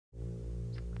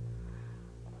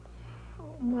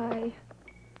Why?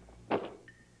 Oh,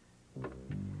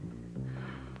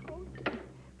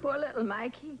 poor little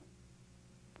Mikey.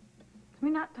 Can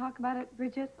we not talk about it,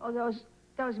 Bridget? Oh,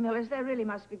 those Millers, they really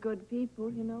must be good people,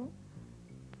 you know.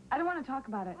 I don't want to talk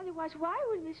about it. Otherwise, why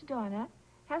would Miss Donna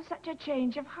have such a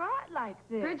change of heart like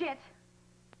this? Bridget!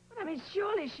 I mean,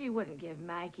 surely she wouldn't give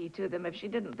Mikey to them if she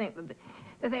didn't think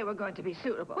that they were going to be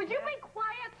suitable. Would you be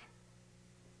quiet?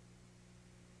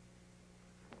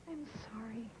 I'm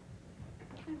sorry.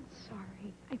 I'm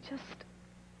sorry.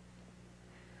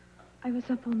 I was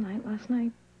up all night last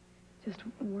night, just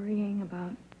worrying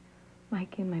about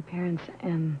Mikey and my parents,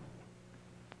 and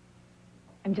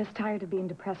I'm just tired of being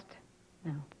depressed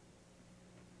now.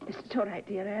 It's all right,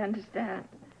 dear. I understand.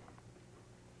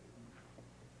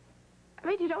 I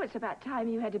mean, you know, it's about time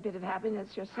you had a bit of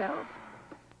happiness yourself.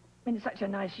 I mean, such a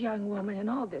nice young woman and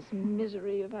all this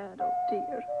misery you've had. Oh,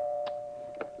 dear.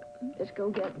 Just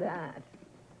go get that.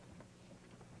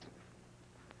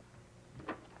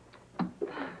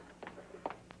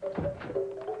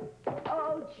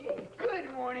 Oh, gee.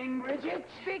 Good morning, Bridget.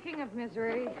 Speaking of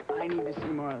misery, I need to see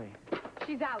Marley.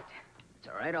 she's out. It's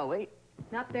all right, I'll wait.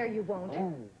 Not there, you won't.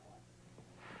 Oh.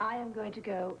 I am going to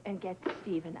go and get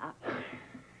Stephen up.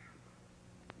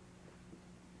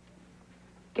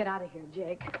 Get out of here,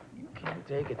 Jake. You can't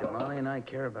take it that Molly and I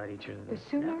care about each other. The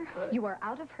sooner you are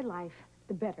out of her life,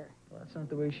 the better. Well, that's not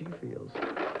the way she feels.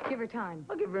 Give her time.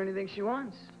 I'll give her anything she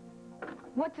wants,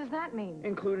 What does that mean?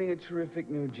 including a terrific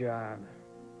new job.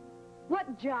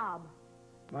 What job?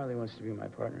 Marley wants to be my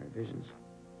partner in Visions.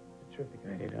 It's a terrific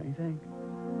idea, don't you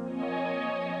think?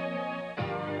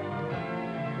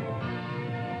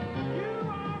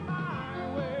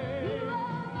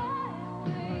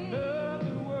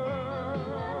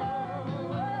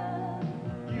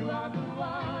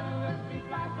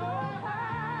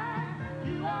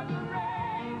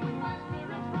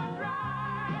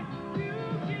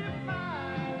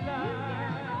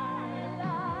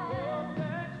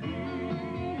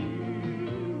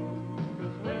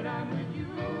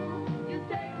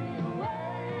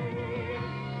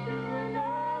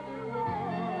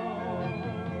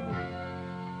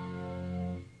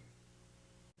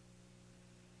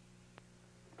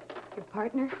 Your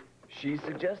partner? She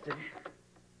suggested.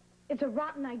 It's a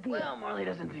rotten idea. Well, Marley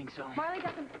doesn't think so. Marley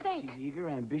doesn't think. She's eager,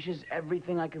 ambitious,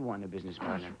 everything I could want in a business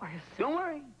partner. You are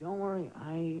so... Don't worry.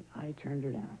 I turned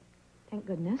her down. Thank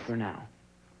goodness. For now.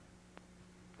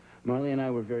 Marley and I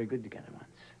were very good together once.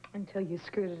 Until you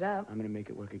screwed it up. I'm gonna make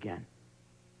it work again.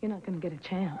 You're not going to get a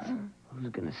chance. Who's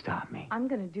gonna stop me? I'm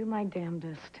going to do my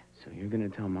damnedest. So you're gonna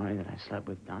tell Marley that I slept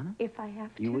with Donna? If I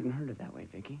have to. You wouldn't hurt her that way,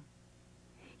 Vicky.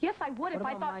 Yes, I would if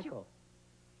I about thought Michael?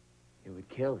 It would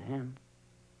kill him.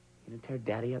 You gonna tear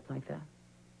Daddy up like that?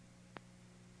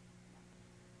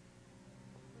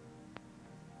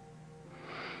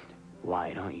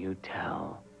 Why don't you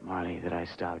tell Marley that I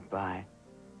stopped by?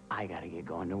 I gotta get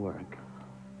going to work.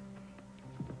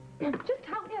 Just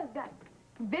how is that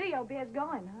video biz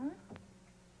going, huh?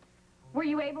 Were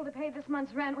you able to pay this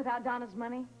month's rent without Donna's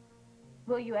money?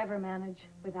 Will you ever manage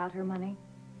without her money?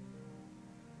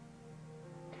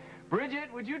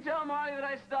 Bridget, would you tell Marley that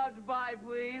I stopped by,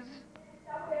 please?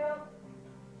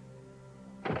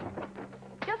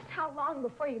 Just how long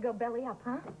before you go belly up,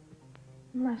 huh?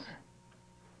 Unless...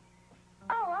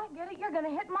 Oh, I get it. You're going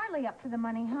to hit Marley up for the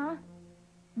money, huh?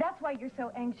 That's why you're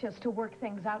so anxious to work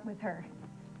things out with her.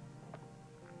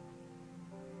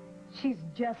 She's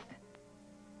just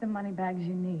the money bags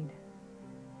you need.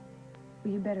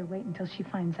 Well, you better wait until she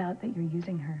finds out that you're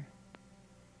using her.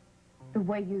 The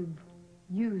way you've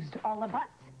used all of us.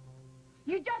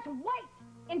 You just wait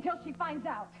until she finds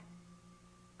out.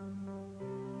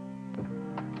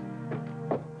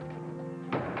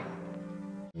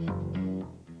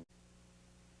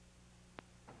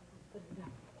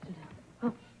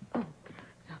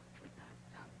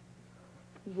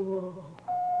 Whoa.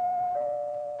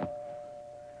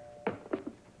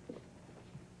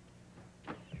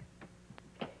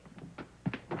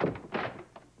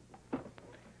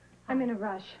 I'm in a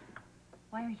rush.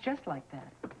 Why are you just like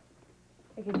that?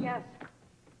 I could guess.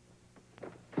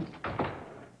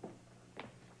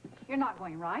 You're not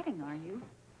going riding, are you?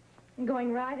 I'm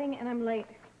going riding and I'm late.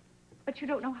 But you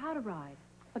don't know how to ride.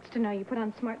 What's to know? You put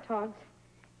on smart togs,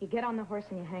 you get on the horse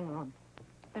and you hang on.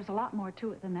 There's a lot more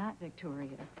to it than that,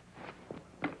 Victoria.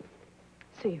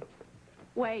 See you.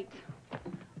 Wait.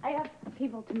 I have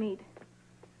people to meet.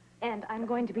 And I'm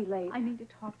going to be late. I need to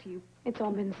talk to you. It's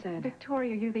all been said.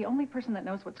 Victoria, you're the only person that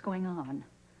knows what's going on.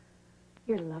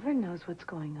 Your lover knows what's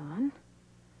going on.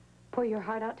 Pour your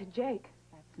heart out to Jake.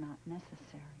 That's not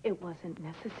necessary. It wasn't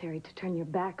necessary to turn your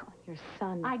back on your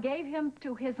son. I gave him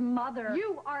to his mother.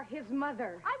 You are his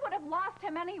mother. I would have lost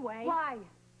him anyway. Why?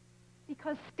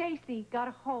 Because Stacy got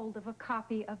a hold of a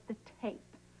copy of the tape.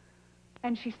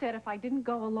 And she said if I didn't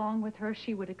go along with her,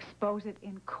 she would expose it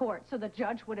in court. So the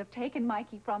judge would have taken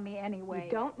Mikey from me anyway.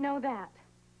 You don't know that.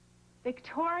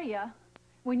 Victoria,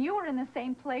 when you were in the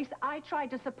same place, I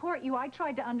tried to support you. I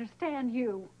tried to understand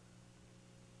you.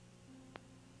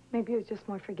 Maybe he was just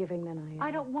more forgiving than I am.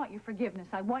 I don't want your forgiveness.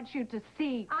 I want you to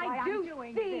see why I'm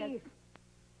doing this.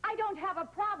 I don't have a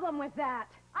problem with that.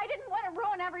 I didn't want to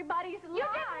ruin everybody's life. You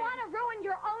didn't want to ruin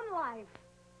your own life.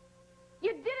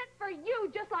 You did it for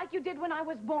you, just like you did when I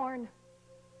was born.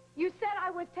 You said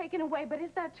I was taken away, but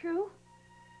is that true?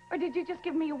 Or did you just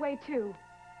give me away, too?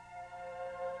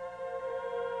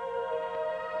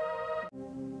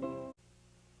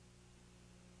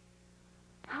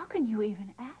 How can you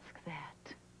even ask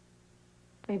that?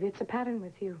 Maybe it's a pattern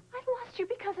with you. I lost you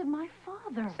because of my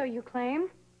father. So you claim?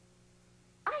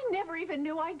 I never even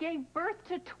knew I gave birth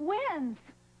to twins.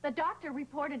 The doctor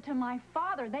reported to my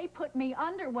father. They put me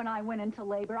under when I went into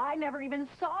labor. I never even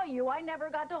saw you. I never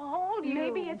got to hold you.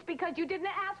 Maybe it's because you didn't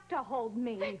ask to hold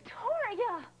me.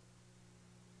 Victoria!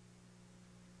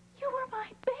 You were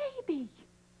my baby.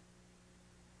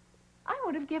 I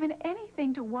would have given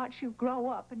anything to watch you grow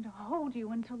up and to hold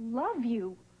you and to love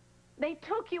you. They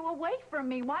took you away from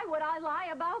me. Why would I lie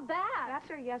about that?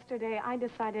 After yesterday, I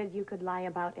decided you could lie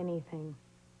about anything.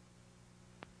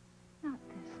 Not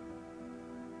this.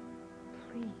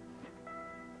 Please.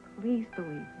 Please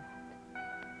believe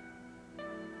that.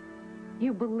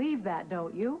 You believe that,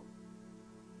 don't you?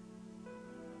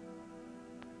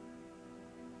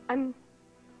 I'm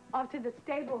off to the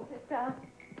stables. It's a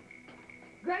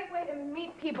great way to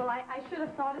meet people. I should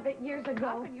have thought of it years How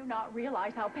ago. can you not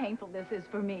realize how painful this is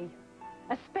for me?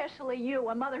 Especially you,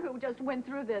 a mother who just went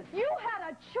through this. You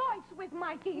had a choice with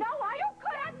Mikey. No, You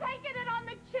could have taken it on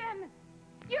the chin.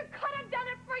 You could have done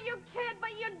it for your kid,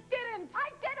 but you didn't. I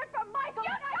did it for Michael.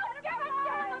 You don't give a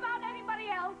damn about anybody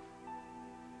else.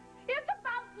 It's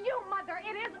about you, Mother.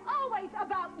 It is always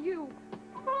about you.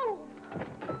 Oh.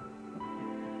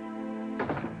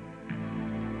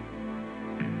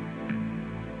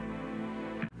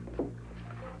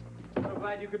 So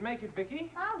glad you could make it,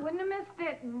 Vicky. I wouldn't have missed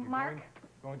it, Mark.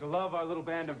 Going to love our little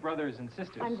band of brothers and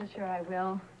sisters. I'm just sure I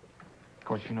will. Of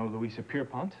course, you know Louisa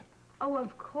Pierpont. Oh,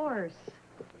 of course.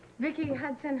 Vicky,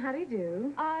 Hudson, how do you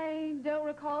do? I don't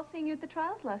recall seeing you at the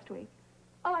trials last week.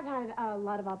 Oh, I've had a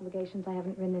lot of obligations. I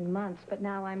haven't ridden in months, but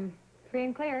now I'm free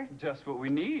and clear. Just what we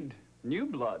need. New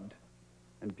blood.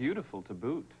 And beautiful to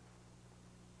boot.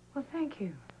 Well, thank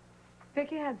you.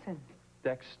 Vicky Hudson.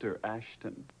 Dexter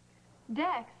Ashton.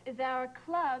 Dex is our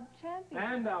club champion.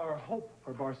 And our hope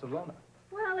for Barcelona.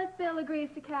 Well, if Bill agrees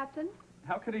to captain.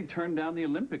 How could he turn down the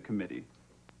Olympic Committee?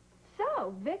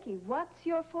 So, Vicky, what's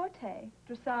your forte?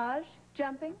 Dressage?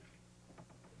 Jumping?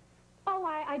 Oh,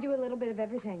 I do a little bit of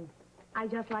everything. I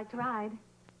just like to ride.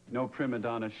 No prima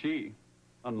donna she,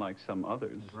 unlike some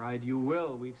others. Ride you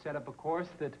will. We've set up a course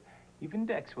that even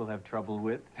Dex will have trouble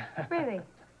with. Really?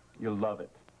 You'll love it.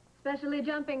 Especially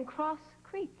jumping Cross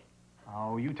Creek.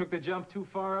 Oh, you took the jump too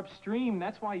far upstream.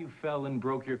 That's why you fell and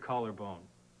broke your collarbone.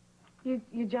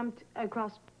 You jumped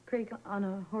across creek on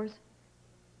a horse?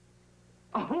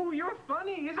 Oh, you're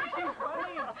funny. Isn't she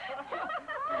funny?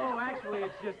 Oh, actually,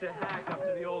 it's just a hack up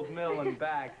to the old mill and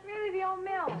back. Really, the old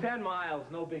mill. 10 miles,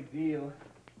 no big deal.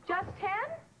 Just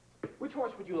 10? Which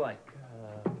horse would you like?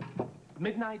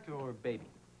 Midnight or Baby?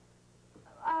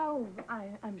 Oh,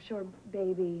 I'm sure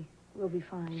Baby will be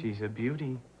fine. She's a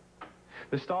beauty.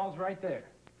 The stall's right there.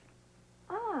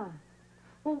 Ah.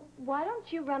 Well, why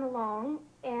don't you run along,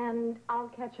 and I'll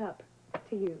catch up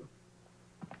to you.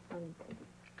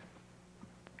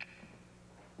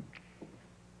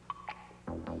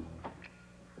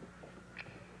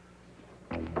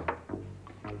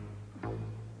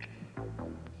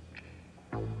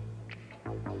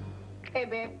 Hey,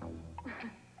 babe.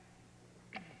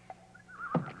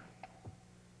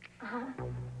 Uh-huh.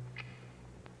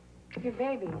 Your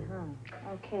baby, huh?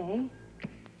 Okay.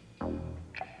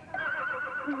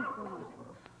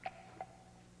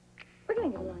 We're gonna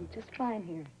get along just fine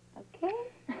here, okay?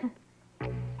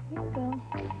 Here you go.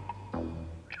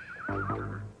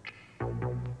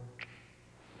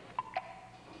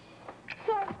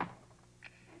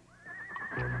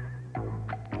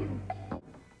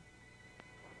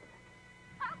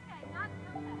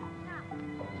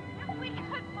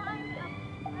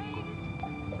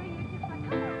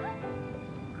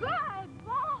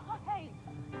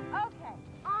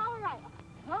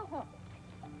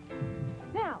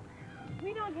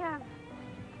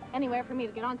 anywhere for me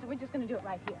to get on, so we're just going to do it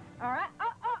right here. All right?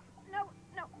 Oh,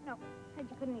 no. Said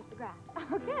you couldn't eat the grass.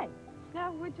 Okay.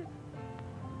 No, we're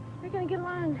going to get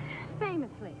along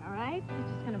famously, all right? You're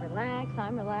just going to relax.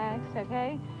 I'm relaxed,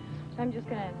 okay? So I'm just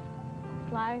going to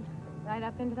slide right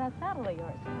up into that saddle of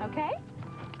yours, okay?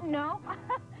 No?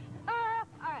 All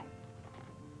right.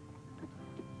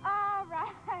 All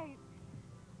right.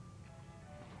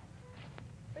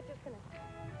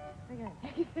 We're gonna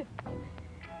take it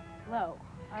slow,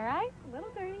 all right? A little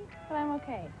dirty, but I'm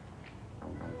okay.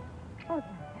 Okay.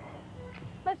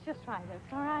 Let's just try this,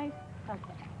 all right?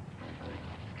 Okay.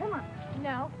 Come on.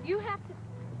 No, you have to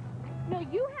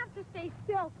stay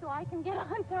still so I can get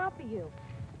on top of you.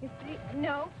 You see?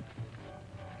 No.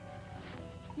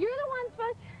 You're the one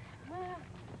supposed...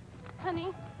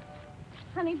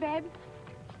 Honey, babe,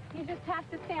 you just have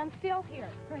to stand still here.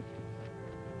 Good.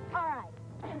 All right.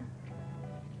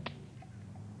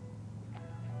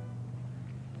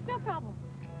 No problem.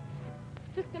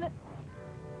 Just gonna...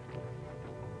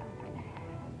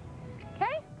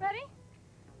 Okay, ready?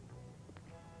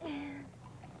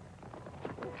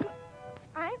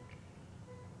 All right.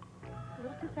 A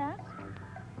little too fast.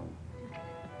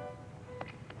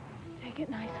 Just take it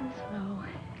nice and slow.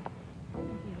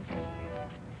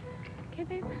 Okay,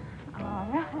 babe? All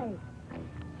right.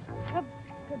 Good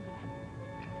boy.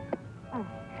 All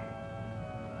right.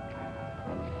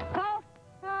 Go.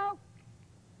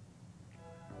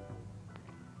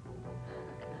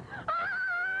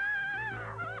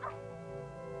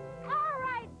 All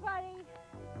right, buddy.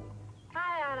 I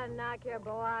ought to knock your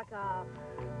block off.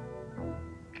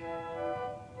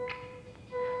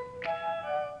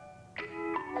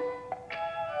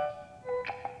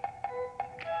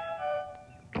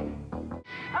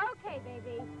 Okay,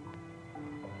 baby.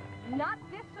 Not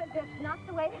this way. That's not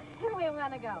the way we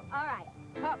want to go. All right.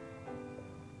 Up.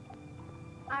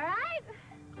 All right.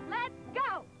 Let's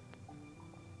go.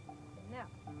 No,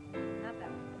 not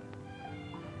that way.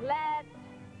 Let's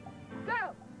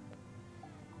go.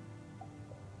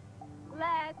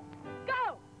 Let's go.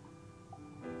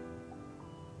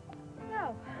 So,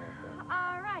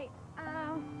 all right.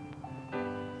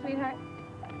 Sweetheart,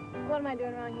 what am I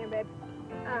doing wrong here, babe?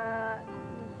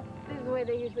 This is the way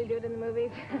they usually do it in the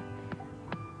movies.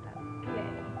 Okay.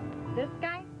 This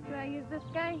guy? Do I use this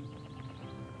guy?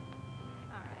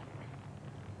 All right.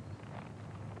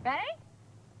 Ready?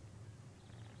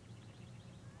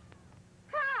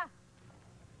 Ha!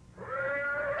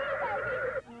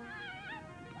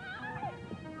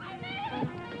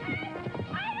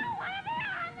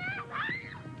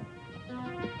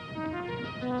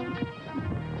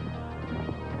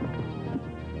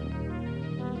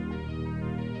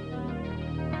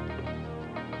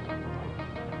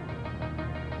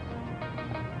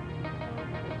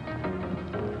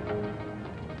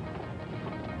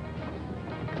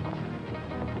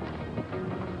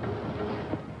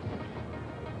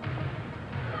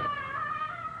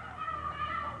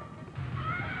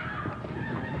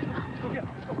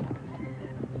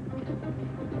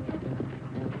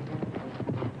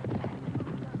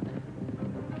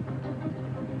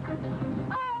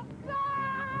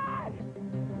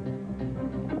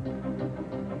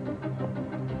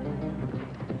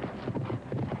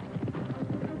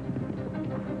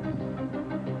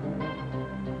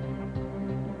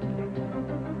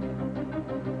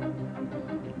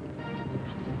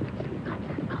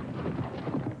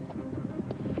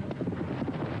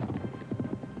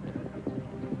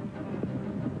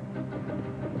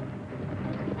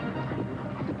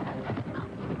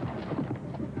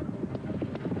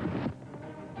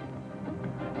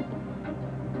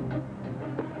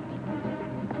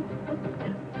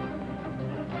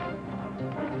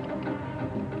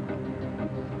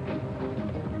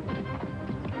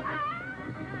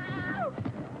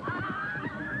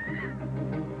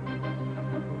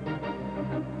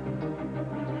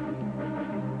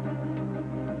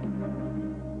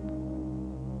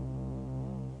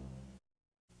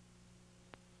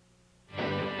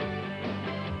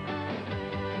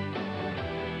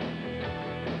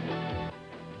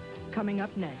 Coming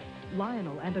up next,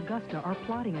 Lionel and Augusta are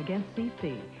plotting against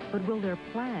Cece, but will their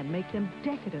plan make them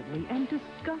decadently and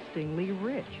disgustingly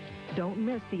rich? Don't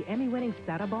miss the Emmy-winning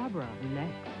Santa Barbara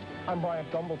next. I'm Brian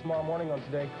Gumble. Tomorrow morning on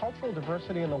Today, Cultural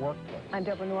Diversity in the Workplace. I'm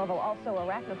Deborah Norville, also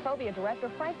Arachnophobia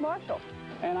director Frank Marshall.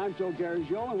 And I'm Joe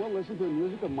Garagio, and we'll listen to the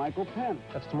music of Michael Penn.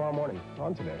 That's tomorrow morning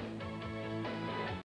on Today.